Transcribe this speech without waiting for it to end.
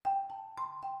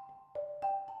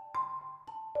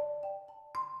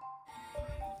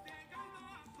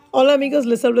Hola amigos,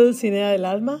 les hablo Dulcinea del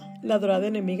Alma, la dorada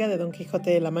enemiga de Don Quijote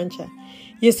de la Mancha.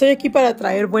 Y estoy aquí para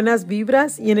traer buenas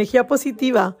vibras y energía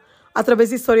positiva a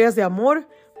través de historias de amor,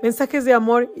 mensajes de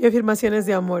amor y afirmaciones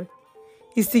de amor.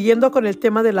 Y siguiendo con el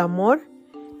tema del amor,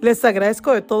 les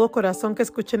agradezco de todo corazón que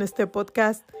escuchen este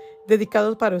podcast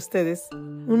dedicado para ustedes.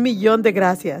 1,000,000 de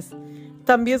gracias.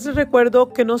 También les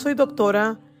recuerdo que no soy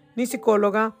doctora ni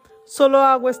psicóloga, solo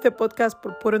hago este podcast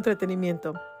por puro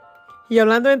entretenimiento. Y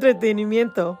hablando de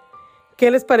entretenimiento,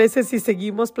 ¿qué les parece si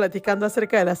seguimos platicando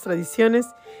acerca de las tradiciones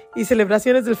y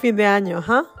celebraciones del fin de año?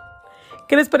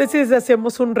 ¿Qué les parece si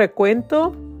hacemos un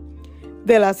recuento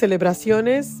de las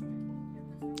celebraciones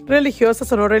religiosas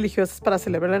o no religiosas para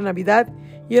celebrar la Navidad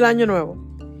y el Año Nuevo?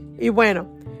 Y bueno,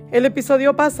 el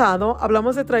episodio pasado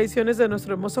hablamos de tradiciones de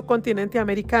nuestro hermoso continente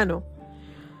americano.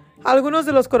 Algunos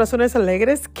de los corazones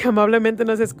alegres que amablemente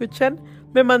nos escuchan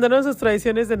me mandaron sus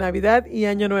tradiciones de Navidad y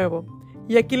Año Nuevo.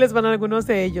 Y aquí les van algunos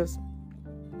de ellos.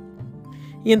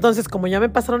 Y entonces, como ya me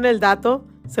pasaron el dato,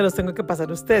 se los tengo que pasar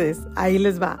a ustedes. Ahí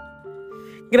les va.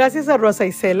 Gracias a Rosa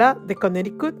Isela de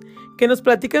Connecticut, que nos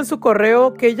platica en su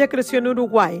correo que ella creció en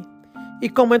Uruguay. Y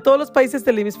como en todos los países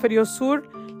del hemisferio sur,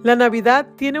 la Navidad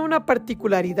tiene una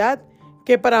particularidad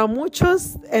que para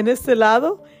muchos en este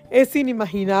lado es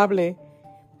inimaginable.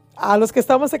 A los que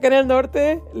estamos acá en el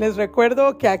norte, les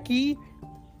recuerdo que aquí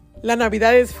la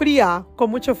Navidad es fría,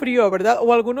 con mucho frío, ¿verdad?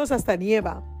 O algunos hasta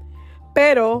nieva.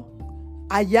 Pero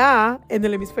allá en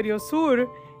el hemisferio sur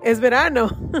es verano.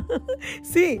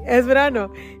 Sí, es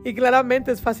verano. Y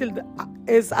claramente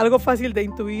es algo fácil de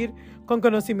intuir con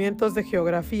conocimientos de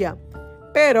geografía.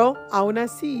 Pero aún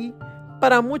así,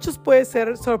 para muchos puede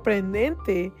ser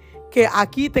sorprendente que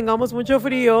aquí tengamos mucho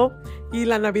frío y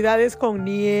la Navidad es con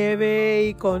nieve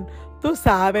y con, tú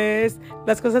sabes,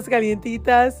 las cosas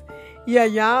calientitas. Y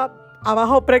allá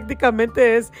abajo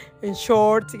prácticamente es en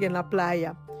shorts y en la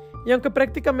playa. Y aunque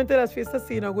prácticamente las fiestas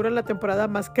se inauguran la temporada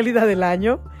más cálida del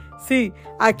año, sí,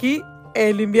 aquí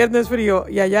el invierno es frío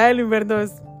y allá el invierno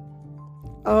es...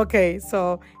 Ok,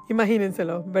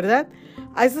 imagínenselo, ¿verdad?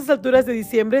 A esas alturas de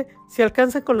diciembre se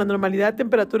alcanzan con la normalidad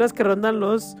temperaturas que rondan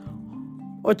los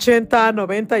 80,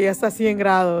 90 y hasta 100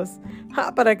 grados.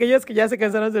 Para aquellos que ya se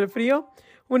cansaron del frío,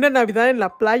 una Navidad en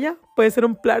la playa puede ser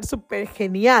un plan súper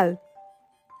genial.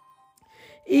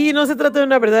 Y no se trata de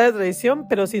una verdadera tradición,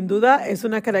 pero sin duda es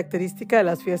una característica de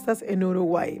las fiestas en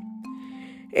Uruguay.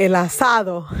 El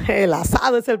asado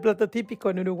es el plato típico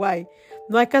en Uruguay.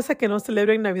 No hay casa que no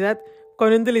celebre en Navidad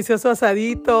con un delicioso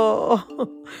asadito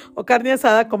o carne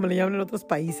asada, como le llaman en otros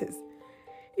países.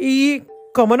 Y,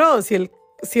 cómo no, si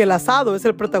el asado es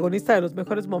el protagonista de los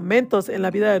mejores momentos en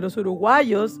la vida de los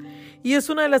uruguayos y es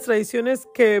una de las tradiciones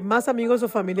que más amigos o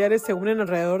familiares se unen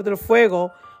alrededor del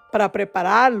fuego para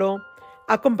prepararlo,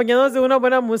 acompañados de una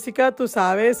buena música, tú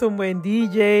sabes, un buen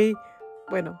DJ,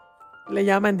 bueno, le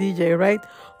llaman DJ, right?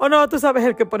 O no, tú sabes,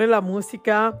 el que pone la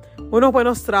música, unos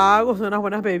buenos tragos, unas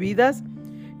buenas bebidas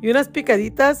y unas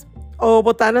picaditas o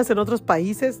botanas en otros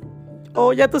países,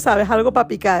 o ya tú sabes, algo para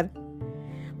picar.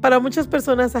 Para muchas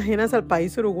personas ajenas al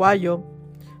país uruguayo,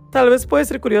 tal vez puede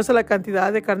ser curiosa la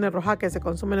cantidad de carne roja que se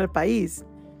consume en el país.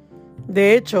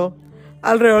 De hecho,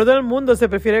 alrededor del mundo se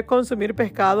prefiere consumir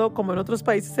pescado, como en otros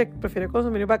países se prefiere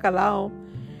consumir bacalao.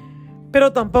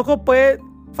 Pero tampoco puede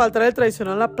faltar el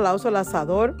tradicional aplauso al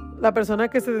asador, la persona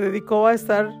que se dedicó a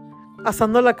estar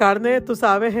asando la carne, tú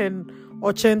sabes, en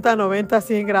 80, 90,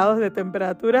 100 grados de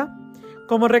temperatura,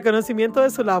 como reconocimiento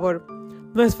de su labor.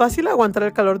 No es fácil aguantar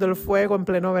el calor del fuego en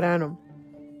pleno verano.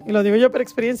 Y lo digo yo por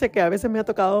experiencia, que a veces me ha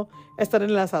tocado estar en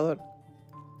el asador.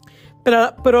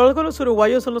 Pero algo los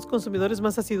uruguayos son los consumidores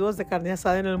más asiduos de carne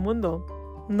asada en el mundo,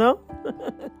 ¿no?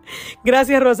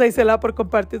 Gracias, Rosa Isela, por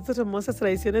compartir tus hermosas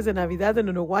tradiciones de Navidad en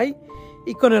Uruguay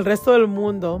y con el resto del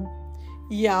mundo.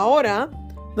 Y ahora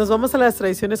nos vamos a las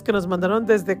tradiciones que nos mandaron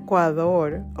desde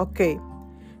Ecuador. Ok.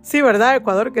 Sí, ¿verdad?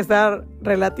 Ecuador, que está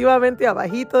relativamente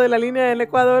abajito de la línea del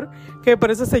Ecuador, que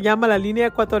por eso se llama la línea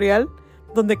ecuatorial,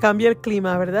 donde cambia el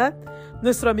clima, ¿verdad?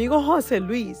 Nuestro amigo José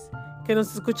Luis, que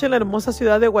nos escucha en la hermosa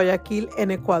ciudad de Guayaquil,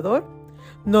 en Ecuador,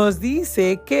 nos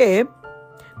dice que,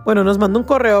 bueno, nos mandó un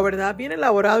correo, ¿verdad? Bien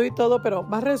elaborado y todo, pero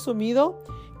más resumido,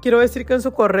 quiero decir que en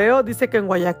su correo dice que en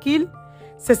Guayaquil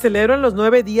se celebran los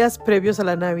 9 días previos a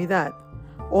la Navidad.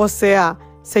 O sea,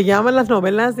 se llaman las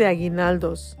novenas de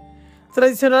aguinaldos.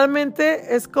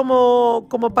 Tradicionalmente es como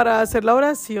para hacer la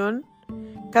oración.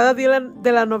 Cada día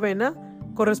de la novena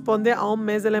corresponde a un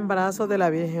mes del embarazo de la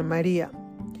Virgen María.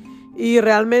 Y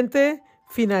realmente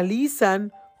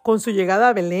finalizan con su llegada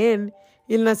a Belén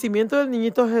y el nacimiento del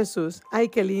niñito Jesús. ¡Ay,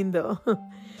 qué lindo!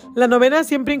 La novena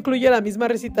siempre incluye la misma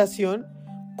recitación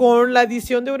con la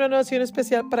adición de una oración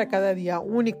especial para cada día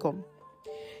único.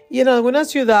 Y en algunas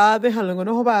ciudades, en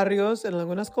algunos barrios, en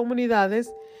algunas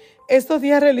comunidades, estos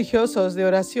días religiosos de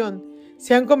oración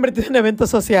se han convertido en eventos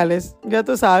sociales. Ya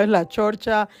tú sabes, la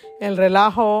chorcha, el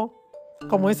relajo,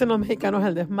 como dicen los mexicanos,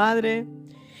 el desmadre.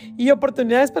 Y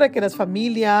oportunidades para que las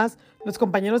familias, los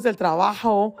compañeros del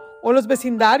trabajo o los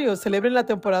vecindarios celebren la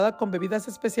temporada con bebidas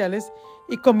especiales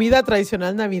y comida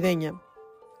tradicional navideña.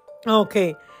 Ok,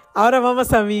 ahora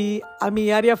vamos a mi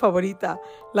área favorita,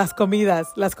 las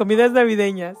comidas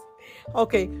navideñas.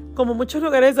 Ok, como muchos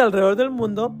lugares alrededor del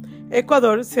mundo,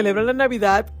 Ecuador celebra la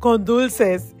Navidad con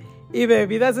dulces y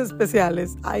bebidas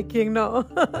especiales. Ay, ¿quién no?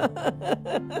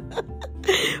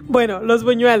 Bueno, los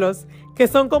buñuelos, que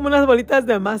son como unas bolitas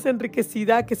de masa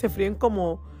enriquecida que se fríen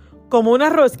como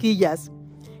unas rosquillas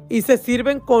y se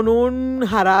sirven con un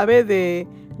jarabe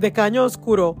de caña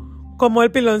oscuro, como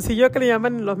el piloncillo que le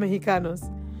llaman los mexicanos.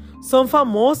 Son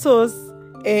famosos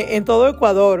en todo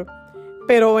Ecuador,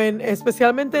 pero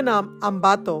especialmente en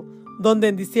Ambato, donde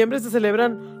en diciembre se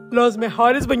celebran los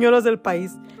mejores buñuelos del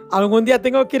país. Algún día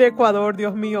tengo que ir a Ecuador,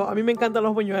 Dios mío, a mí me encantan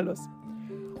los buñuelos.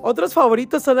 Otros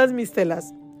favoritos son las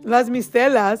mistelas. Las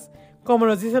mistelas, como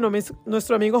nos dice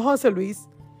nuestro amigo José Luis,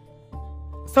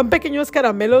 son pequeños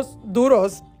caramelos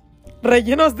duros,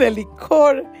 rellenos de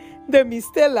licor de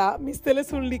mistela. Mistela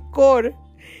es un licor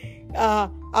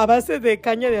a base de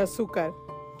caña de azúcar.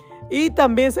 Y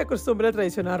también se acostumbra a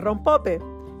tradicional rompope.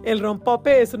 El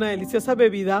rompope es una deliciosa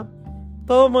bebida.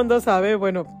 Todo el mundo sabe,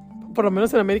 bueno, por lo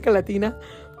menos en América Latina,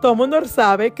 todo el mundo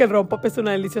sabe que el rompope es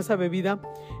una deliciosa bebida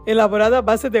elaborada a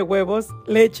base de huevos,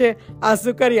 leche,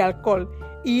 azúcar y alcohol.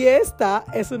 Y esta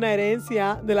es una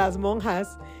herencia de las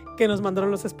monjas que nos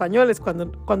mandaron los españoles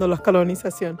cuando la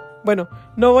colonización. Bueno,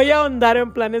 no voy a ahondar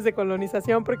en planes de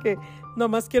colonización porque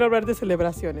nomás quiero hablar de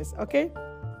celebraciones, ¿ok?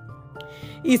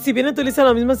 Y si bien utilizan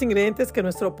los mismos ingredientes que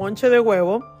nuestro ponche de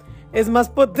huevo, es más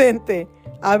potente.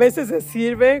 A veces se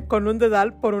sirve con un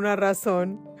dedal por una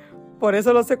razón. Por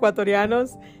eso los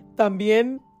ecuatorianos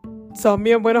también son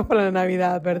bien buenos para la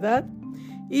Navidad, ¿verdad?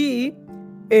 Y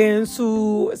en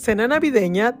su cena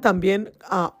navideña también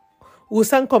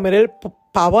usan comer el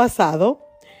pavo asado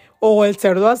o el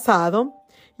cerdo asado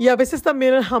y a veces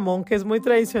también el jamón, que es muy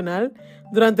tradicional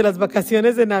durante las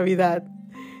vacaciones de Navidad.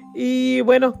 Y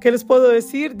bueno, ¿qué les puedo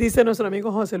decir? Dice nuestro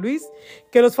amigo José Luis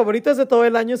que los favoritos de todo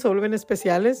el año se vuelven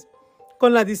especiales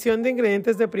con la adición de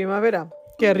ingredientes de primavera.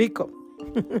 ¡Qué rico!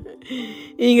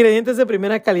 Ingredientes de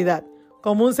primera calidad,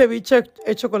 como un ceviche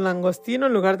hecho con langostino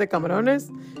en lugar de camarones.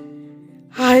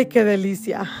 ¡Ay, qué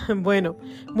delicia! Bueno,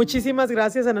 muchísimas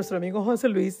gracias a nuestro amigo José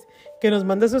Luis que nos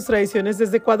manda sus tradiciones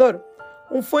desde Ecuador.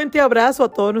 Un fuerte abrazo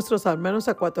a todos nuestros hermanos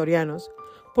ecuatorianos.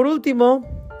 Por último,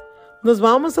 nos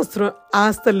vamos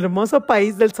hasta el hermoso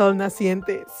país del sol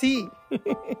naciente. Sí,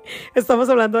 estamos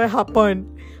hablando de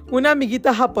Japón. Una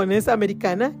amiguita japonesa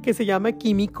americana que se llama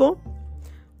Kimiko.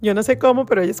 Yo no sé cómo,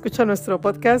 pero ella escucha nuestro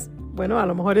podcast. Bueno, a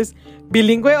lo mejor es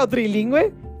bilingüe o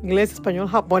trilingüe, inglés, español,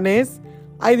 japonés.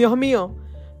 Ay, Dios mío,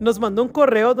 nos mandó un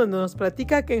correo donde nos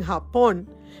platica que en Japón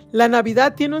la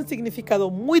Navidad tiene un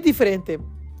significado muy diferente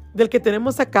del que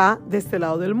tenemos acá de este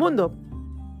lado del mundo.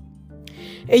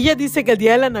 Ella dice que el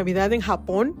día de la Navidad en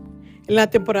Japón, en la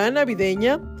temporada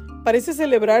navideña, parece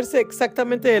celebrarse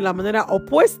exactamente de la manera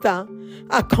opuesta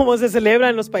a cómo se celebra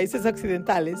en los países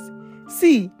occidentales.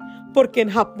 Sí, porque en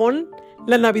Japón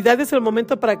la Navidad es el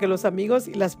momento para que los amigos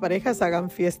y las parejas hagan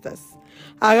fiestas,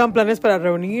 hagan planes para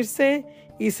reunirse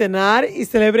y cenar y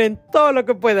celebren todo lo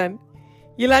que puedan.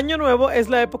 Y el Año Nuevo es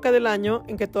la época del año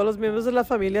en que todos los miembros de la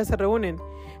familia se reúnen,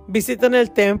 visitan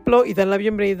el templo y dan la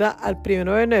bienvenida al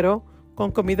 1 de enero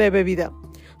con comida y bebida.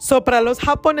 Para los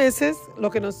japoneses, lo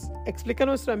que nos explica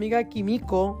nuestra amiga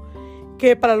Kimiko,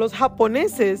 que para los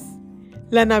japoneses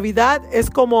la Navidad es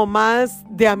como más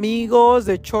de amigos,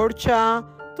 de chorcha,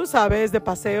 tú sabes, de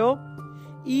paseo.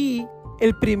 Y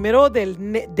el 1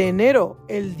 de enero,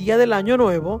 el día del Año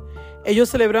Nuevo, ellos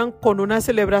celebran con una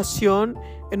celebración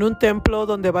en un templo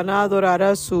donde van a adorar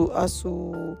a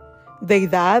su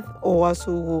deidad o a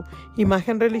su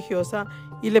imagen religiosa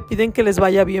y le piden que les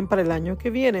vaya bien para el año que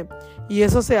viene. Y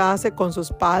eso se hace con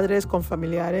sus padres, con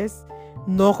familiares,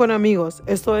 no con amigos.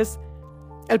 Esto es,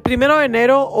 el 1 de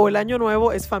enero o el Año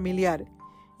Nuevo es familiar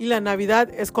y la Navidad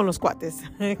es con los cuates.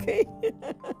 ¿Okay?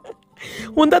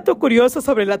 Un dato curioso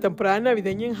sobre la temporada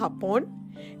navideña en Japón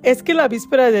es que la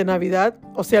víspera de Navidad,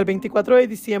 o sea, el 24 de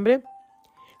diciembre,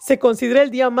 se considera el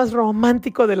día más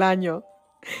romántico del año.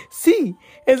 Sí,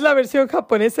 es la versión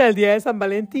japonesa del día de San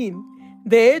Valentín.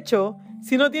 De hecho,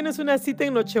 si no tienes una cita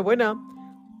en Nochebuena,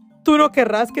 tú no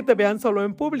querrás que te vean solo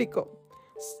en público.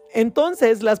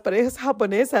 Entonces, las parejas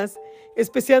japonesas,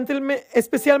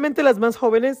 especialmente las más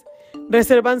jóvenes,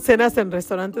 reservan cenas en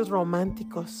restaurantes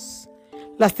románticos.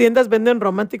 Las tiendas venden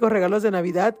románticos regalos de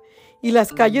Navidad y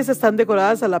las calles están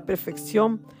decoradas a la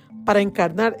perfección para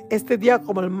encarnar este día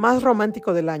como el más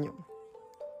romántico del año.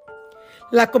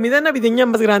 La comida navideña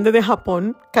más grande de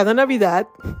Japón, cada Navidad,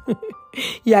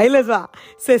 y ahí les va,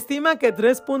 se estima que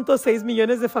 3.6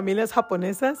 millones de familias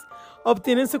japonesas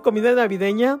obtienen su comida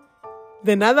navideña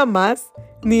de nada más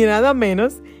ni nada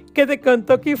menos que de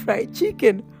Kentucky Fried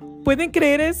Chicken. ¿Pueden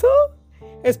creer eso?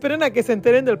 Esperen a que se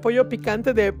enteren del pollo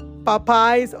picante de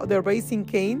Popeyes o de Raising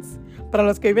Cane's para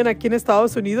los que viven aquí en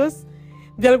Estados Unidos.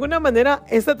 De alguna manera,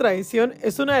 esta tradición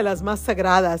es una de las más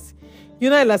sagradas y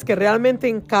una de las que realmente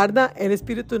encarna el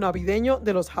espíritu navideño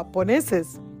de los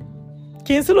japoneses.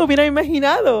 ¿Quién se lo hubiera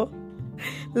imaginado?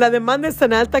 La demanda es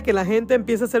tan alta que la gente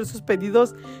empieza a hacer sus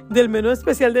pedidos del menú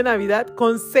especial de Navidad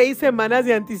con 6 semanas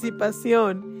de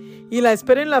anticipación. Y la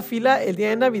espera en la fila el día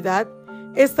de Navidad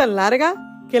es tan larga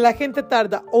que la gente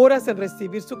tarda horas en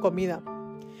recibir su comida.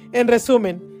 En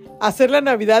resumen, hacer la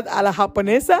Navidad a la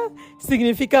japonesa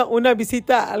significa una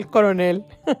visita al coronel.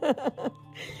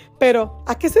 Pero,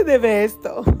 ¿a qué se debe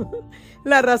esto?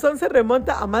 La razón se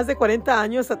remonta a más de 40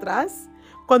 años atrás,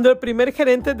 cuando el primer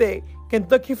gerente de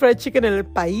Kentucky Fried Chicken en el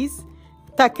país,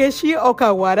 Takeshi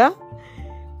Okawara,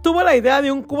 tuvo la idea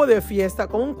de un cubo de fiesta,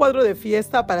 como un cuadro de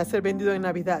fiesta para ser vendido en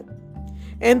Navidad.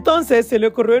 Entonces, se le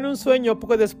ocurrió en un sueño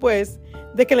poco después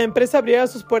de que la empresa abriera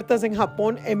sus puertas en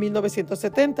Japón en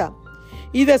 1970.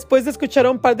 Y después de escuchar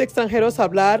a un par de extranjeros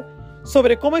hablar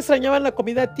sobre cómo extrañaban la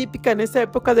comida típica en esa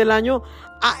época del año,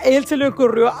 a él se le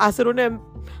ocurrió hacer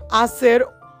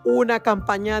una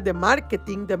campaña de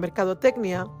marketing, de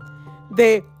mercadotecnia,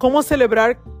 de cómo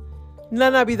celebrar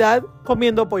la Navidad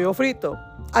comiendo pollo frito.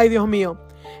 ¡Ay, Dios mío!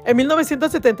 En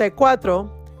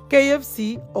 1974,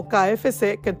 KFC o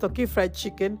KFC, Kentucky Fried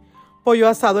Chicken,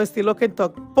 pollo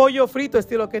frito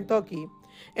estilo Kentucky,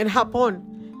 en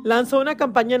Japón, lanzó una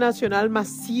campaña nacional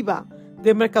masiva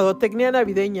de mercadotecnia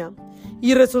navideña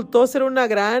y resultó ser una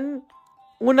gran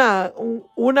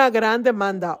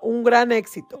demanda, un gran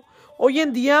éxito. Hoy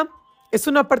en día es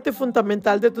una parte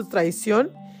fundamental de tu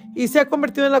tradición y se ha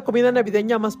convertido en la comida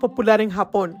navideña más popular en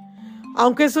Japón.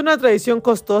 Aunque es una tradición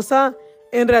costosa,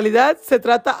 en realidad se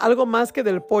trata algo más que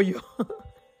del pollo.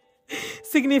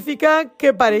 Significa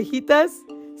que parejitas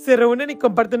se reúnen y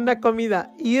comparten una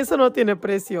comida y eso no tiene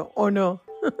precio, ¿o no?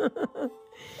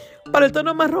 Para el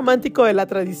tono más romántico de la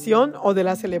tradición o de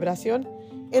la celebración,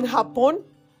 en Japón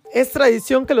es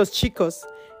tradición que los chicos,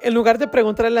 en lugar de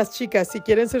preguntar a las chicas si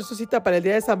quieren ser su cita para el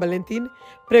día de San Valentín,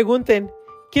 pregunten,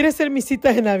 ¿quieres ser mi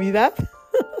cita de Navidad?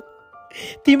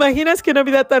 ¿Te imaginas qué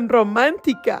Navidad tan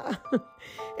romántica?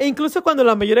 E incluso cuando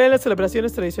la mayoría de las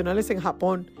celebraciones tradicionales en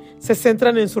Japón se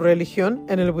centran en su religión,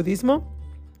 en el budismo,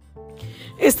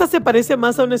 esta se parece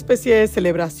más a una especie de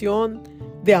celebración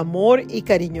de amor y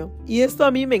cariño. Y esto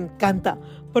a mí me encanta,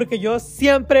 porque yo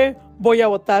siempre voy a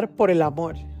votar por el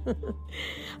amor.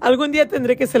 Algún día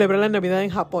tendré que celebrar la Navidad en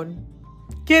Japón.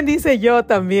 ¿Quién dice yo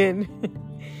también?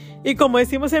 Y como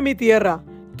decimos en mi tierra,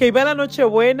 que viva la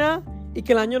Nochebuena y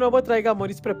que el año nuevo traiga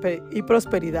amor y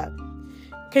prosperidad.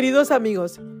 Queridos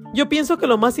amigos, yo pienso que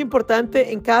lo más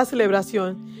importante en cada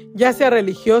celebración, ya sea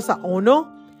religiosa o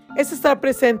no, es estar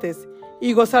presentes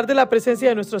y gozar de la presencia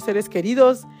de nuestros seres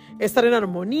queridos, estar en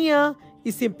armonía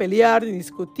y sin pelear ni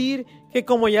discutir, que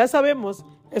como ya sabemos,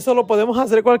 eso lo podemos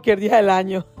hacer cualquier día del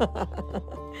año.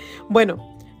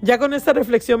 Bueno, ya con esta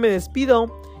reflexión me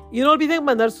despido y no olviden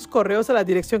mandar sus correos a la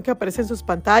dirección que aparece en sus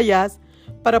pantallas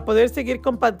para poder seguir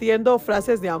compartiendo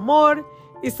frases de amor,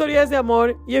 historias de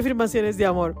amor y afirmaciones de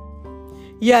amor.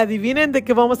 Y adivinen de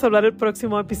qué vamos a hablar el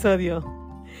próximo episodio.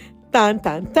 ¡Tan,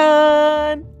 tan,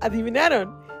 tan!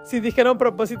 ¿Adivinaron? Si dijeron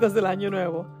propósitos del año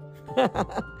nuevo.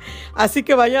 Así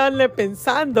que váyanle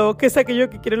pensando qué es aquello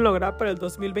que quieren lograr para el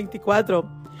 2024.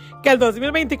 Que el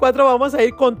 2024 vamos a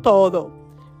ir con todo.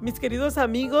 Mis queridos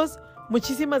amigos,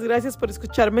 muchísimas gracias por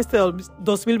escucharme este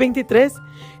 2023.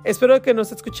 Espero que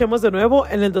nos escuchemos de nuevo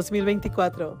en el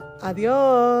 2024.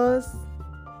 Adiós.